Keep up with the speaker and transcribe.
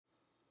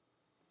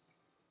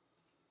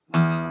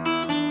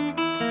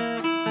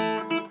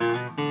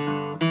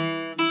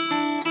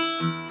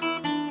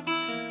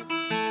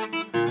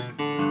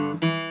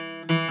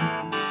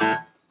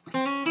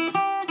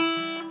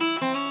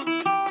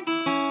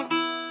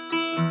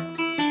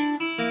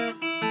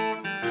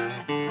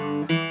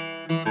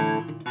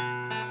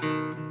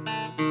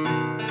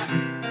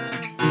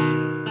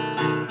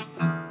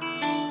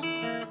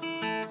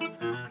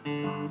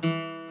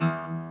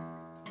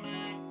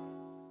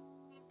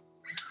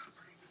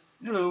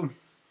Hello, I'm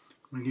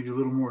going to give you a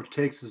little more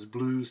Texas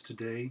blues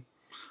today.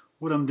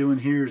 What I'm doing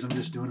here is I'm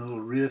just doing a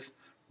little riff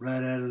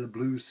right out of the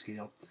blues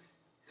scale.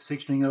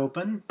 6th string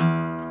open,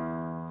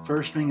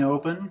 1st string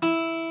open,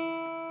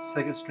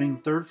 2nd string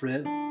 3rd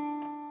fret,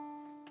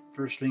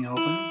 1st string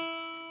open,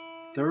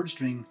 3rd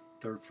string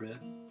 3rd fret,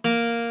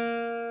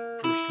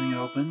 1st string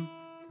open,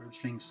 3rd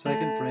string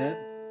 2nd fret,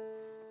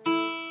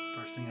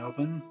 1st string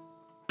open,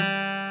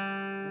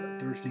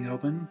 3rd string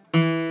open,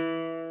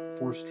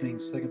 4th string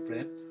 2nd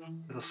fret.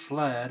 It'll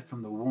slide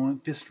from the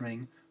 5th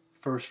string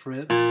 1st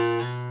fret,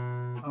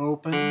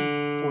 open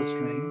 4th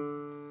string,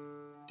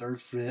 3rd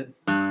fret,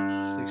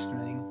 6th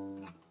string,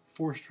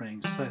 4th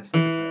string 2nd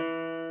fret,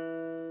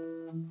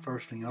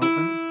 1st string open,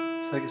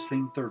 2nd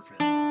string 3rd fret,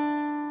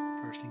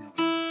 1st string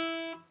open.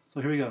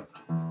 So here we go.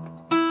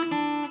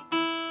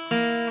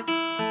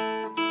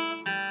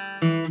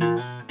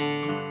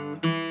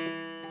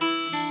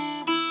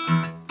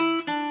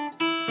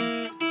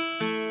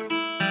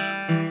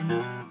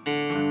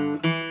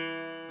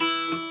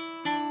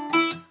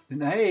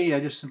 In A, I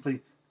just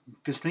simply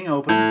 5th string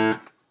open,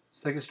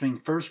 2nd string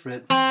 1st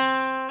fret,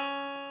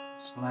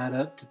 slide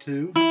up to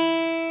 2,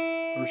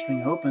 1st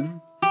string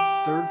open,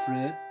 3rd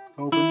fret,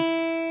 open,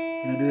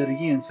 then I do that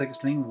again, 2nd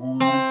string 1,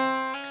 2,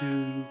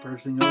 1st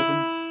string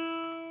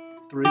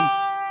open, 3,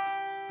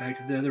 back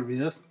to the other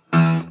riff.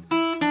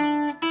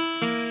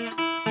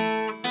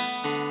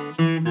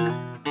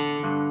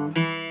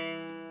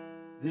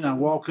 Then I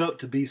walk up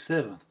to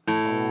B7.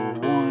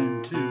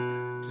 1,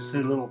 2. Just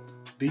hit a little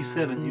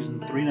B7 using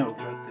 3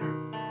 notes right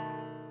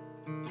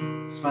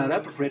there. Slide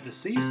up a fret to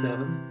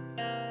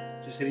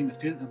C7. Just hitting the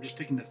 5th. I'm just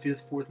picking the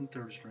 5th, 4th, and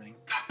 3rd string.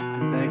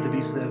 Then back to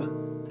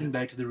B7. Then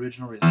back to the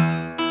original riff.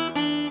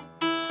 And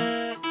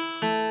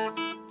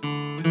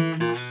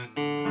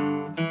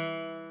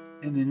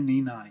then an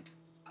E ninth.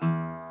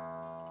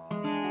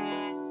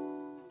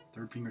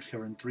 3rd finger's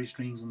covering 3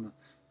 strings on the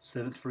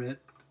 7th fret.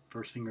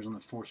 1st finger's on the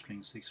 4th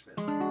string, 6th fret.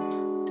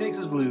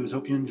 Texas Blues.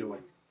 Hope you enjoy.